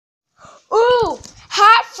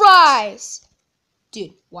fries.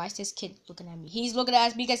 Dude, why is this kid looking at me? He's looking at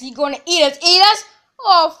us because he's going to eat us. Eat us?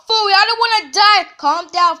 Oh, fool, I don't want to die. Calm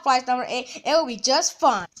down, fries number 8. It will be just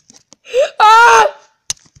fine. Ah!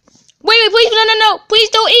 Wait, please, no. Please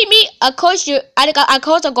don't eat me. Of course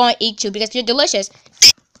I'm going to eat you because you're delicious.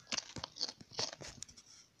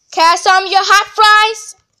 Can I have some of your hot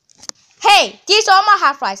fries? Hey, these are my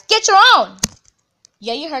hot fries. Get your own.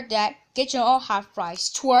 Yeah, you heard that. Get your own hot fries.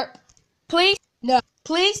 Twerp. Please? No.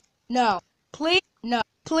 Please? No. Please? No.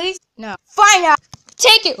 Please? No. Fine now.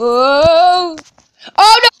 Take it. Oh.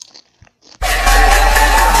 Oh, no.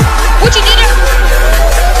 What you did?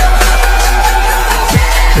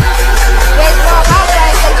 There's no hot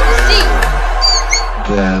fries that you can see.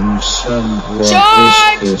 Then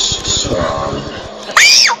what is this song?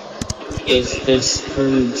 Is this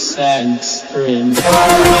fruits and spring?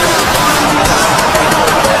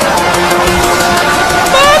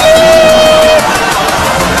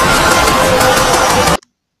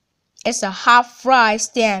 It's a hot fry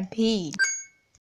stampede.